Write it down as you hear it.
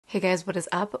Hey guys, what is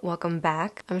up? Welcome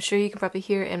back. I'm sure you can probably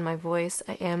hear in my voice,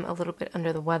 I am a little bit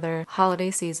under the weather.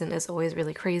 Holiday season is always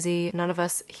really crazy. None of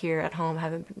us here at home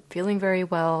haven't been feeling very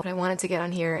well, but I wanted to get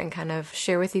on here and kind of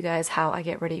share with you guys how I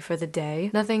get ready for the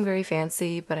day. Nothing very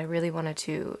fancy, but I really wanted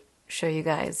to show you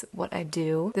guys what I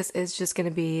do. This is just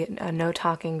gonna be a no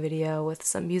talking video with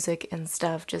some music and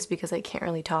stuff just because I can't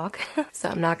really talk. So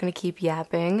I'm not gonna keep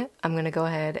yapping. I'm gonna go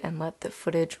ahead and let the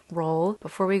footage roll.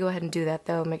 Before we go ahead and do that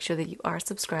though, make sure that you are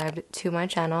subscribed to my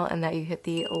channel and that you hit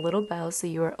the little bell so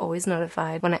you are always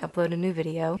notified when I upload a new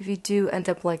video. If you do end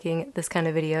up liking this kind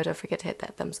of video, don't forget to hit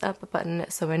that thumbs up button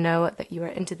so I know that you are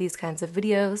into these kinds of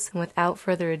videos. And without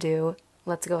further ado,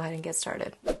 let's go ahead and get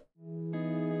started.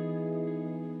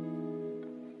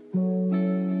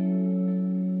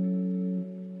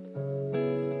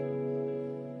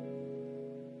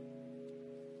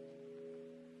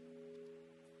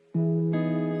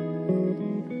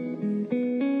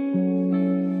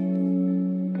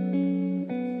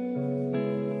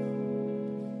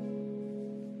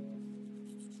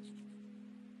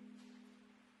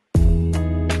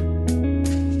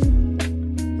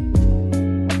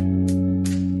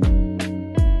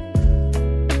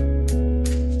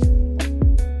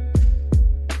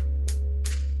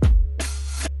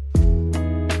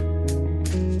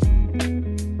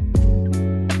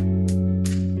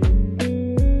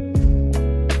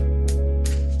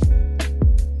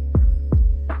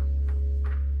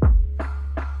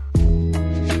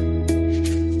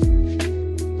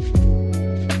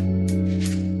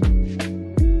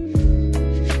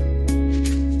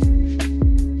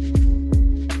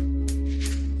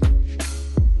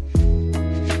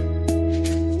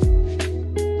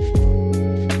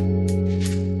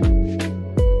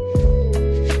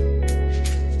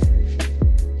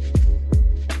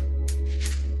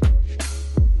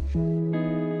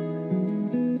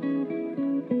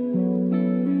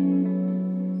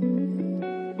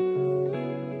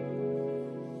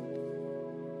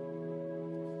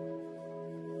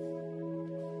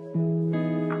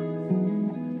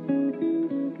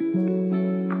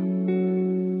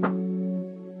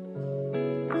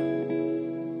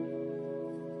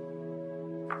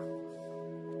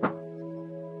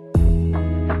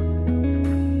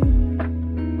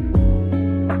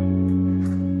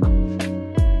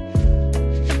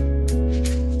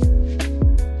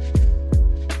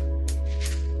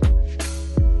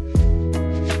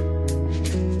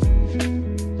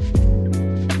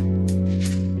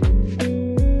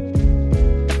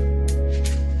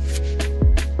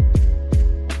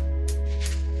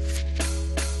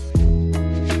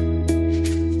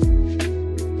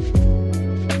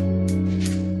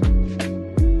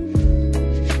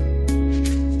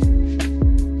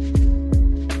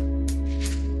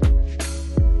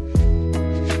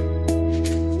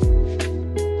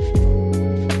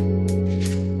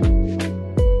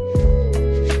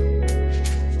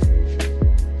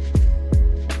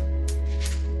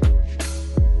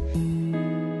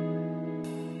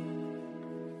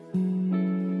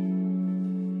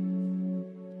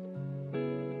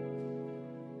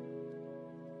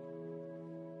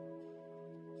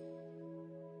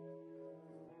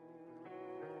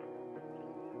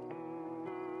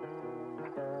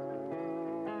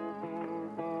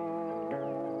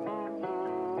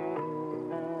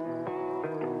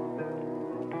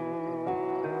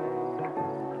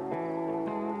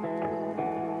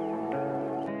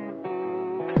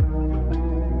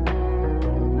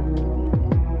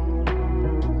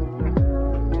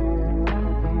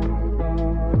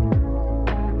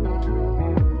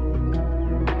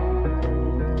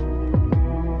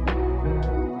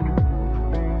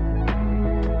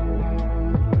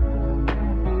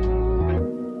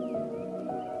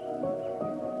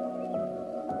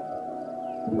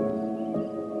 You